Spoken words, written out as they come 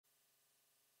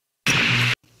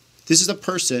This is a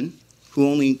person who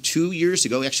only 2 years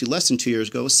ago, actually less than 2 years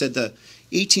ago, said the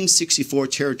 1864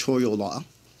 territorial law,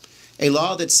 a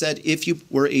law that said if you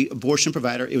were an abortion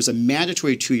provider, it was a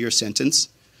mandatory 2-year sentence,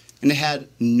 and it had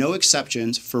no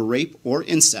exceptions for rape or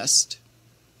incest,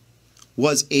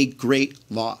 was a great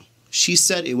law. She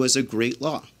said it was a great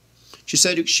law. She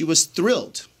said she was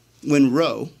thrilled when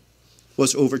Roe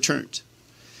was overturned.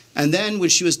 And then when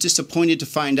she was disappointed to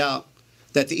find out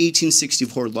that the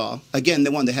 1864 law, again,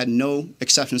 the one that had no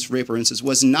exceptions for rape or incest,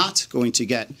 was not going to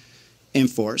get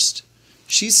enforced,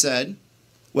 she said,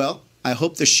 well, I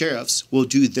hope the sheriffs will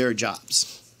do their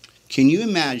jobs. Can you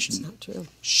imagine? It's not true.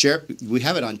 We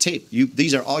have it on tape.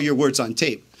 These are all your words on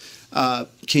tape.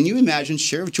 Can you imagine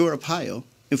Sheriff Joe Arpaio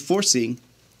enforcing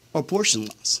abortion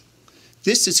laws?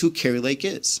 This is who Kari Lake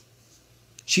is.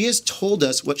 She has told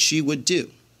us what she would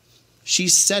do. She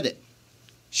said it.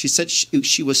 She said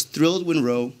she was thrilled when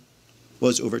Roe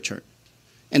was overturned.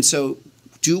 And so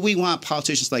do we want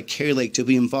politicians like Kari Lake to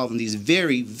be involved in these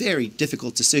very, very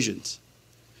difficult decisions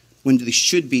when they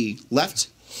should be left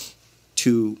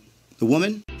to the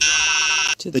woman,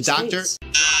 to the doctor,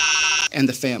 and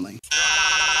the family?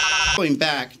 Going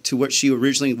back to what she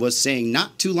originally was saying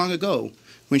not too long ago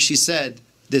when she said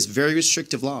this very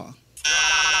restrictive law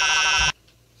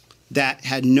that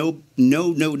had no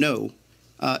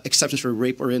exceptions for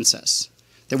rape or incest,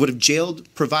 that would have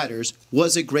jailed providers,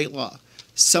 was a great law.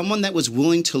 Someone that was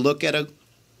willing to look at a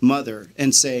mother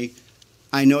and say,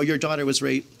 I know your daughter was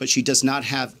raped, but she does not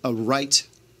have a right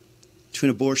to an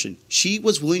abortion. She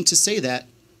was willing to say that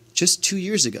just 2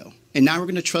 years ago. And now we're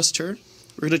going to trust her?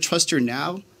 We're going to trust her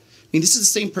now? I mean, this is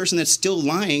the same person that's still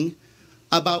lying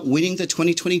about winning the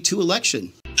 2022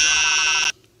 election.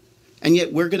 And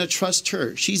yet we're going to trust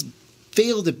her. She's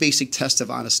failed the basic test of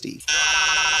honesty.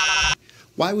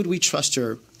 Why would we trust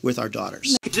her with our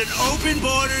daughters? It's an open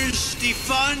borders,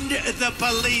 defund the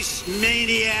police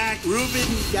maniac. Ruben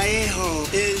Gallego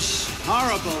is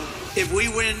horrible. If we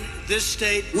win this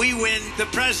state, we win the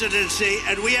presidency,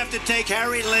 and we have to take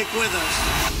Kari Lake with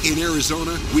us. In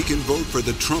Arizona, we can vote for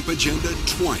the Trump agenda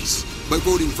twice by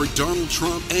voting for Donald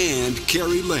Trump and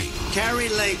Kari Lake. Kari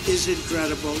Lake is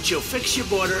incredible. She'll fix your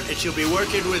border, and she'll be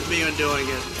working with me on doing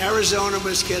it. Arizona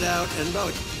must get out and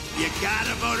vote. You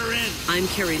gotta vote her in. I'm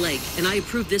Kari Lake, and I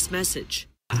approve this message.